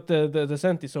 But the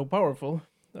scent is so powerful.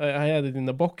 I had it in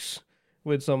a box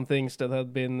with some things that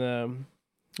had been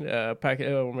packed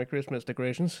over my Christmas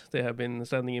decorations. They have been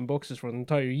standing in boxes for an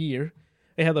entire year.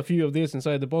 I had a few of these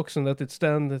inside the box and let it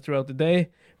stand throughout the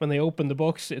day. When I opened the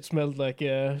box, it smelled like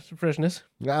freshness.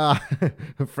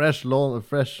 Fresh laundry.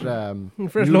 Fresh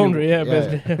laundry, yeah,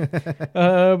 basically.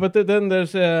 But then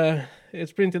there's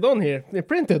it's printed on here.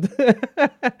 Printed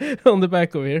on the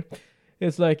back over here.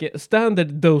 It's like a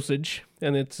standard dosage,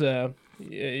 and it's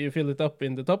you fill it up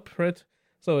in the top, right?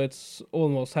 So it's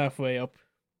almost halfway up.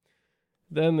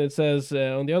 Then it says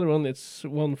on the other one, it's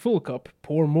 1 full cup.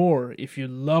 Pour more if you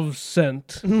love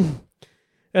scent.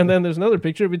 And then there's another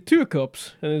picture with 2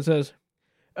 cups, and it says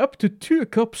up to 2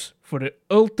 cups for the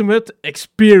ultimate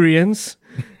experience.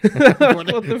 What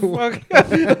the fuck?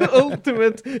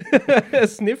 Ultimate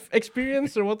sniff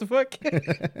experience, or what the fuck?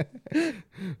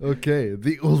 Okay,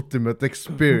 the ultimate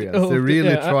experience. They're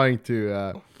really trying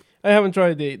to. I haven't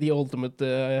tried the ultimate.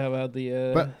 I have had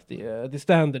the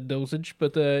standard dosage,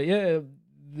 but yeah,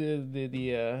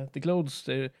 the clothes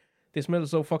they smell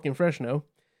so fucking fresh now.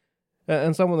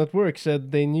 And someone at work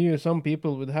said they knew some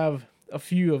people would have a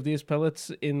few of these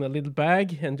pellets in a little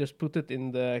bag and just put it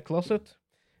in the closet,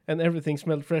 and everything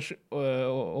smelled fresh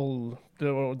all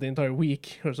the entire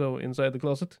week or so inside the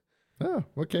closet. Oh,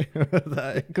 okay.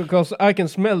 Because I can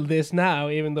smell this now,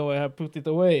 even though I have put it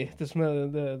away. The smell,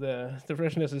 the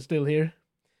freshness is still here.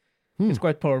 It's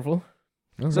quite powerful.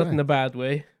 It's not in a bad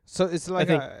way. So it's like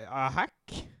think- a hack?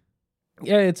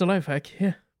 Yeah, it's a life hack.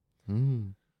 Yeah.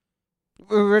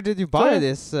 Where did you buy So-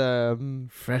 this?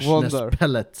 Freshness Wonder.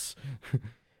 pellets.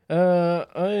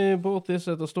 I bought this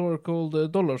at a store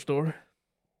called Dollar Store,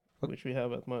 which we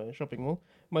have at my shopping mall.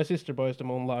 My sister buys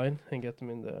them online and get them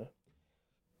in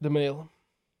the mail.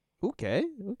 Okay.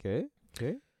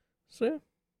 So yeah.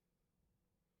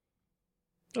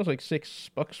 That was like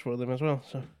 $6 for them as well.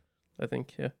 So I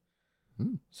think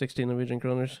 16 Norwegian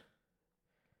kroners.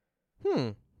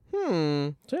 So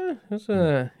yeah, it's,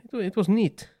 it was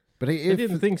neat. But I if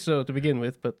didn't think so to begin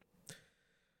with, but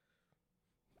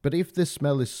if this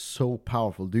smell is so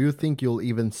powerful, do you think you'll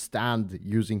even stand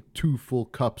using 2 full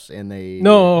cups in a...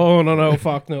 no,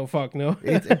 fuck no.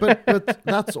 But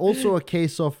that's also a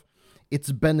case of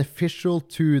it's beneficial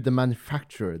to the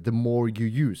manufacturer the more you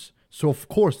use. So of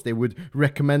course they would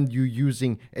recommend you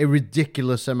using a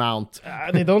ridiculous amount.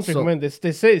 They don't So- recommend this.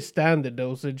 They say standard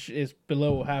dosage is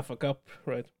below half a cup,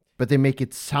 right? But they make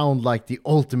it sound like the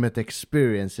ultimate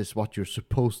experience is what you're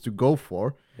supposed to go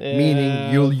for.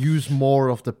 Meaning you'll use more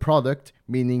of the product,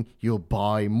 meaning you'll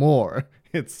buy more.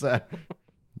 It's I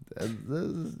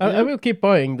will keep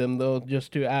buying them though,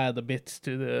 just to add a bit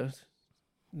to the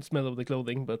smell of the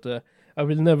clothing. But I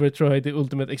will never try the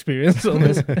ultimate experience on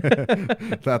this.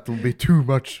 that will be too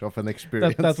much of an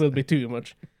experience. that will be too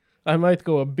much. I might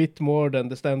go a bit more than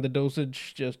the standard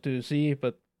dosage just to see,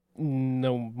 but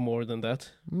no more than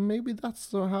that. Maybe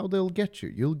that's how they'll get you.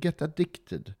 You'll get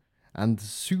addicted. And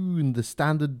soon the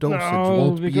standard dosage No,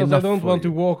 won't be because enough I don't for want you.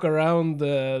 to walk around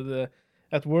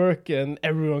at work and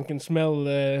everyone can smell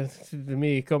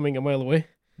me coming a mile away.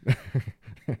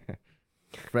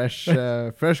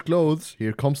 Fresh clothes.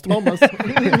 Here comes Thomas.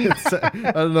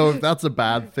 I don't know if that's a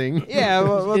bad thing. Yeah,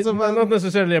 what's It's about... not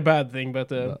necessarily a bad thing,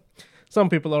 but some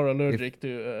people are allergic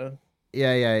to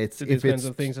Yeah. It's these if kinds it's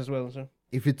of things as well. So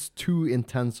if it's too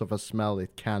intense of a smell,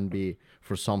 it can be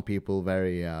for some people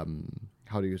very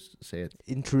how do you say it?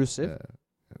 Intrusive.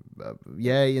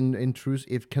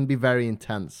 Intrusive. It can be very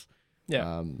intense.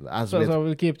 yeah. As So with I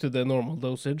will keep to the normal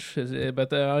dosage,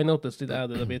 but I noticed it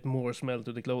added a bit more smell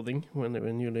to the clothing when they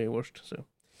were newly washed. So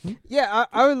Yeah,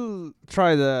 I will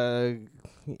try the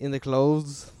in the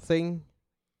clothes thing.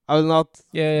 I will not.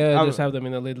 yeah, I just will- have them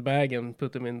in a little bag and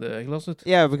put them in the closet.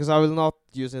 Yeah, because I will not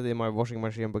use it in my washing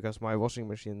machine because my washing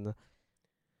machine.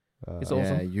 It's yeah,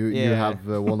 awesome. you Yeah. have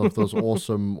one of those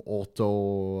awesome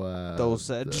auto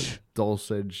Dosage.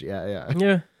 dosage.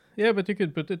 Yeah. Yeah, but you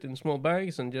could put it in small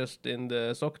bags and just in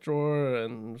the sock drawer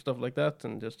and stuff like that,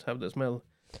 and just have the smell.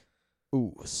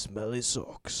 Ooh, smelly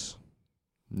socks.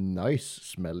 Nice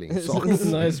smelling socks.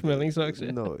 Nice smelling socks.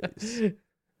 Yeah. Nice.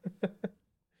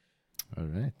 All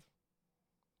right.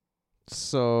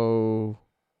 So,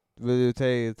 will you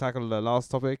tackle the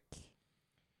last topic?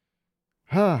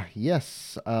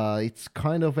 Yes. It's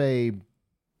kind of a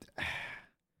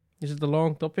Is it a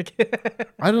long topic?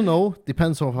 I don't know.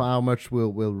 Depends on how much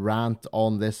we'll rant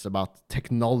on this about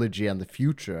technology and the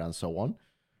future and so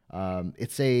on.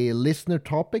 It's a listener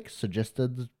topic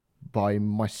suggested by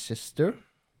my sister,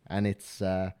 and it's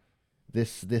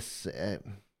this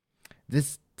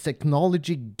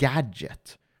technology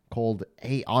gadget called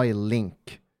AI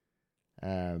Link,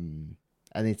 and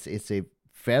it's a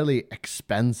fairly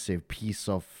expensive piece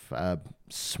of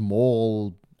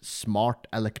small smart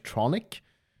electronic.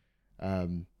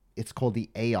 It's called the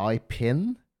AI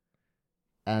Pin,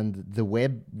 and the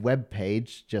web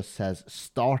page just says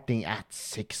starting at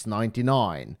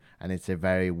 $6.99, and it's a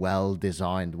very well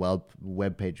designed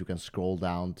web page. You can scroll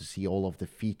down to see all of the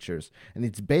features, and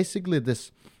it's basically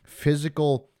this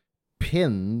physical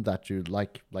pin that you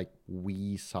like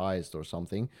Wii sized or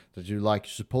something that you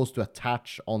supposed to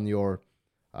attach on your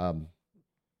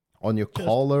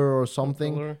collar or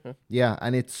something. Color, yeah. Yeah,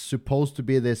 and it's supposed to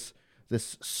be this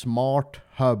smart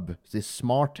hub, this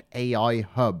smart AI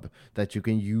hub that you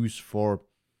can use for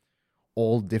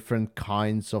all different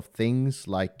kinds of things,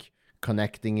 like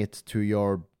connecting it to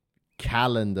your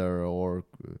calendar or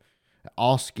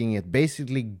asking it,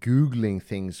 basically Googling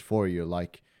things for you,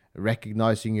 like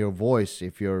recognizing your voice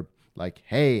if you're like,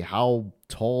 hey, how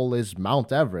tall is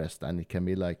Mount Everest? And it can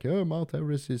be like, oh, Mount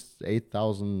Everest is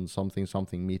 8,000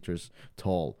 something meters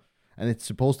tall. And it's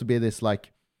supposed to be this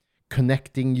like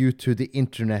connecting you to the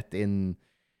internet in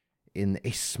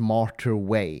a smarter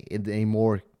way, in a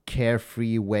more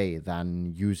carefree way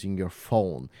than using your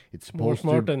phone. It's More supposed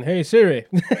smart to than, hey Siri.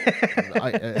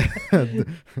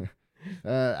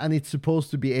 and it's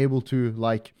supposed to be able to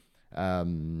like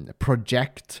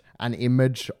project an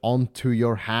image onto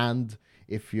your hand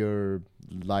if you're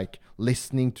like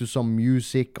listening to some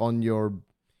music on your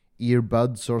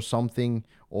earbuds or something,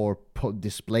 or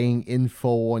displaying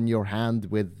info on your hand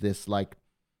with this like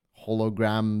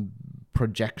hologram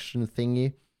projection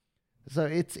thingy. So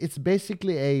it's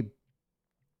basically a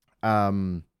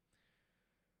I'm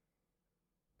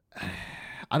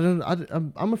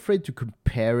afraid to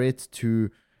compare it to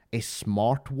a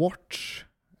smartwatch,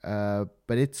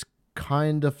 but it's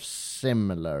kind of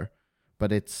similar,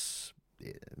 but it's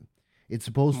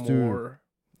supposed More.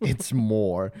 it's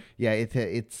more. Yeah, it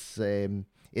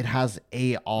has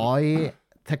AI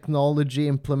technology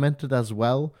implemented as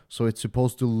well, so it's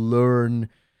supposed to learn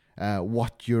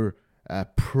what you're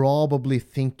probably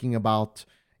thinking about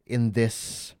in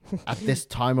this at this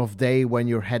time of day when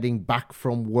you're heading back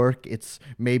from work. It's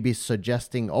maybe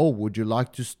suggesting, oh, would you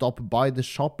like to stop by the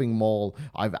shopping mall?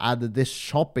 I've added this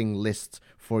shopping list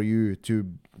for you to go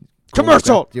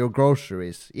Commercial! get your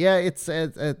groceries. Yeah, it's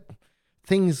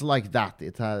things like that.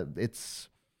 It's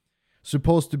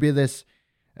supposed to be this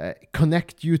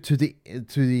connect you to the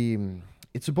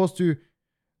it's supposed to,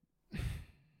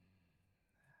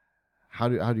 how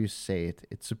do you say it?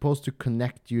 It's supposed to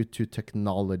connect you to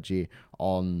technology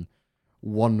on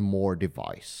one more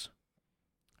device.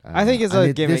 I think it's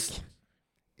a gimmick.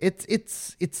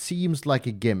 It seems like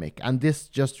a gimmick, and this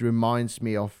just reminds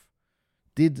me of,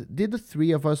 did the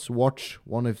three of us watch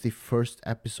one of the first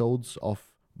episodes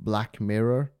of Black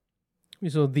Mirror? We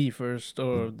saw the first,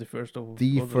 or the first of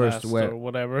The or first last, where- or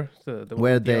whatever, the one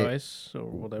where with the they- eyes, or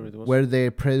whatever it was. Where they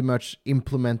pretty much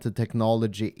implemented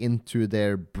technology into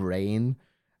their brain,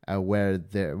 where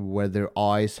their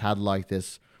eyes had like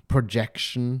this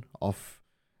projection of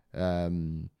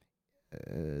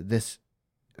this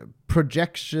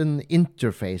projection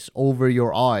interface over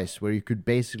your eyes, where you could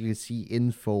basically see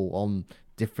info on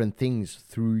different things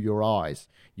through your eyes.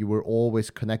 You were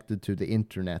always connected to the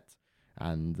internet,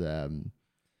 and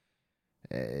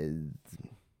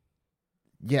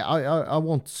yeah, I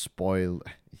won't spoil.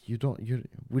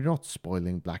 We're not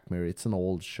spoiling Black Mirror. It's an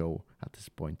old show at this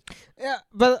point. Yeah,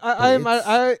 but I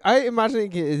it's- imagine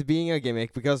it being a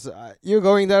gimmick, because you're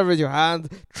going there with your hand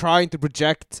trying to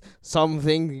project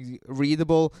something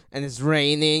readable, and it's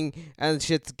raining and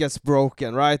shit gets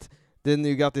broken, right? Then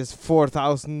you got this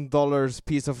 $4,000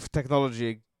 piece of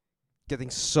technology getting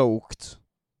soaked.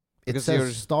 It Because says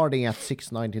you're- starting at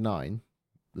 $6.99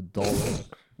 the dollar.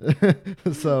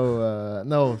 So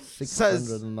no,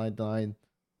 $699,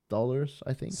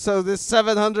 I think. So this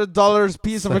 $700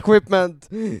 piece of equipment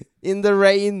in the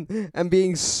rain and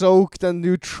being soaked, and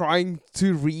you trying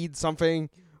to read something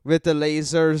with the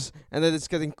lasers, and then it's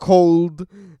getting cold,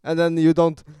 and then you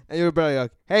don't, and you're barely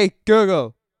like, hey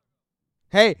Google,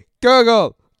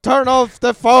 turn off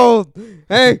the phone,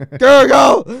 hey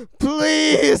Google,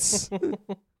 please. And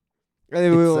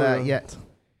it will, yeah.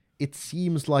 It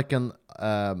seems like an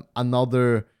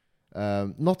another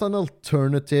not an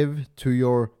alternative to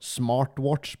your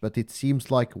smartwatch, but it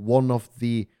seems like one of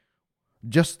the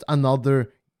just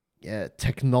another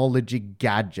technology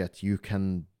gadget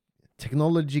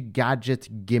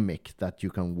gimmick that you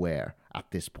can wear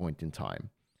at this point in time.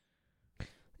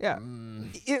 Yeah.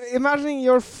 Imagining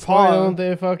your Why don't phone.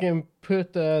 they fucking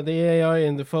put the AI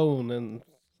in the phone, and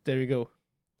there you go.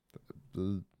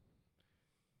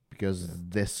 Because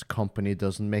this company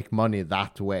doesn't make money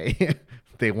that way.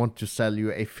 They want to sell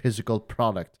you a physical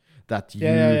product that you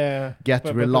Yeah. get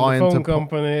But reliant the phone upon.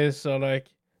 companies are like,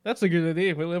 that's a good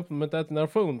idea. We'll implement that in our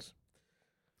phones.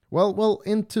 Well,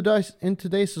 in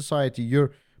today's society,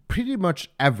 you're pretty much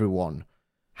everyone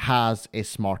has a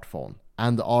smartphone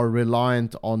and are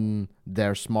reliant on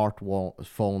their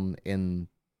smartphone in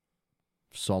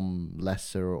some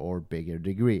lesser or bigger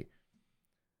degree.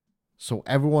 So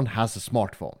everyone has a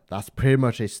smartphone. That's pretty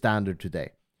much a standard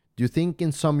today. Do you think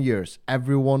in some years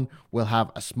everyone will have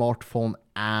a smartphone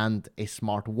and a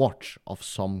smartwatch of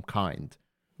some kind?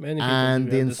 Many people And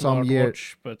do have in the some year-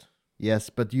 smartwatch, but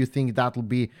Yes, but do you think that'll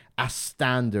be as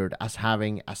standard as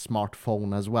having a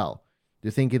smartphone as well? Do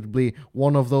you think it'll be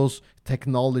one of those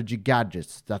technology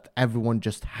gadgets that everyone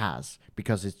just has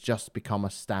because it's just become a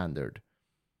standard?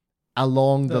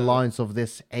 Along the lines of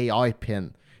this AI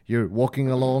pin. You're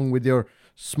walking along with your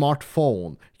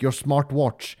smartphone, your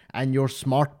smartwatch, and your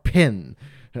smart pin.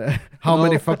 How No.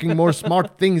 many fucking more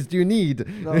smart things do you need?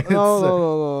 No, It's,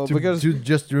 no, to, because to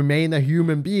just remain a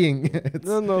human being. It's-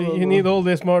 no. you need all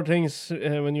the smart things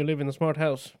when you live in a smart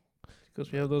house,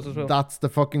 because we have those as well. That's the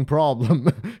fucking problem.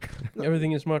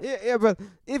 Everything is smart. Yeah, but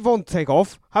it won't take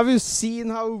off. Have you seen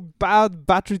how bad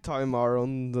battery time are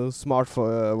on the smart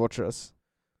watches?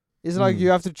 It's like you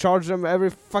have to charge them every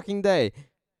fucking day.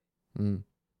 Mm.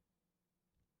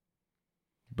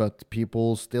 But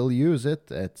people still use it.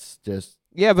 It's just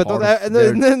Yeah, but part not, of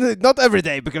their- not every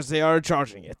day because they are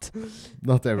charging it.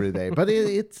 not every day. But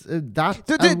it's that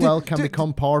Do- as do- well do- can do-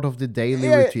 become part of the daily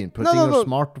Yeah, routine. Putting no, a no.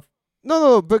 smart.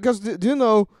 No, because do you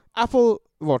know Apple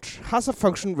Watch has a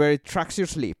function where it tracks your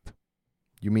sleep?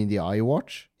 You mean the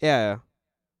iWatch? Yeah.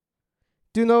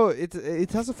 Do you know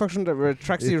it has a function that where it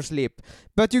tracks your sleep,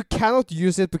 but you cannot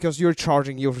use it because you're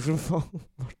charging your phone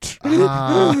watch.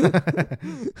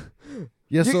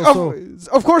 Yeah, You- so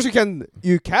of course you can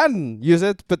use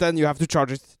it, but then you have to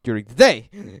charge it during the day.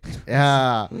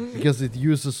 yeah, because it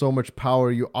uses so much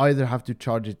power, you either have to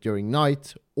charge it during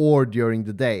night or during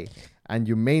the day, and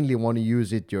you mainly want to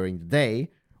use it during the day,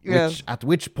 at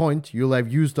which point you'll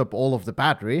have used up all of the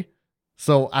battery.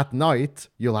 So at night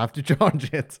you'll have to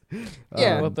charge it.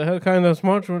 Yeah. What the hell kind of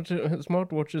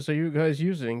smartwatches are you guys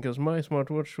using? Because my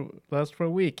smartwatch lasts for a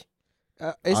week.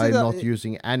 I'm not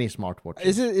using any smartwatches.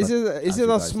 Is but it as a you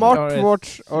guys know.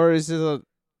 smartwatch or is it a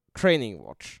training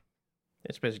watch?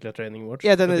 It's basically a training watch.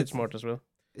 Yeah, then but it's- it's smart as well.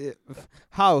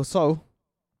 How so?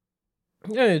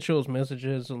 Yeah, it shows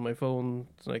messages on my phone,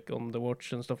 like on the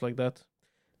watch and stuff like that.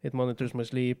 It monitors my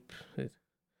sleep. It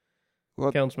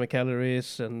What? counts my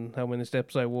calories and how many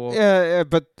steps I walk. Yeah,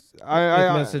 but It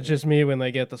I messages me when I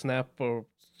get a snap or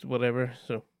whatever.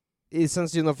 So it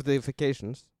sends you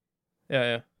notifications.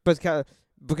 yeah. But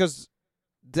because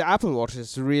the Apple Watch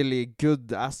is really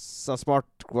good as a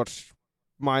smartwatch,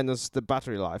 minus the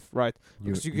battery life, right? You,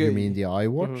 Because you you get- mean the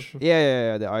iWatch?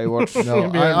 Yeah, the iWatch. No,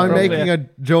 Yeah, I'm probably. making a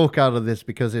joke out of this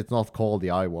because it's not called the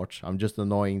iWatch. I'm just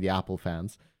annoying the Apple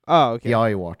fans. Oh, okay. The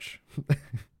iWatch.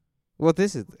 What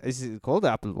is it? Is it called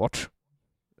Apple Watch?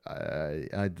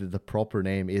 The proper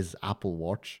name is Apple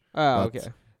Watch. Oh, But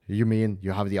okay. You mean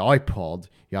you have the iPod,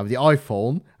 you have the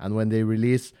iPhone, and when they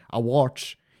release a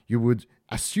watch, you would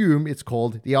assume it's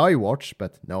called the iWatch,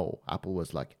 but no, Apple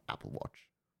was like Apple Watch.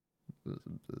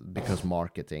 Because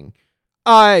marketing.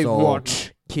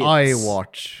 iWatch, kids.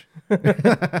 iWatch.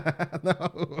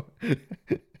 No.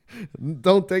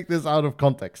 Don't take this out of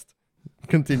context.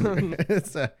 Continue.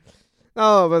 It's,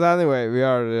 No, but anyway, we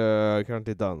are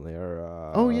currently done here.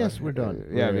 Oh, yes, we're done.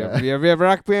 Yeah, We're, we are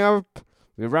wrapping up.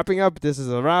 We're wrapping up. This is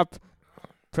a wrap.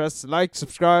 Press like,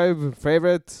 subscribe,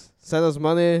 favorite, send us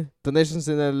money, donations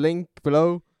in the link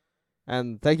below.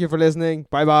 And thank you for listening.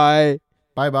 Bye-bye.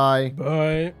 Bye-bye.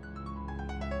 Bye.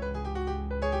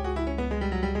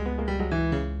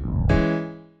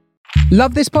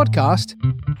 Love this podcast?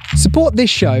 Support this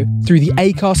show through the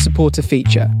Acast supporter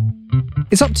feature.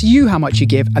 It's up to you how much you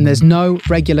give, and there's no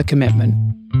regular commitment.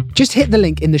 Just hit the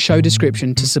link in the show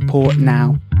description to support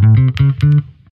now.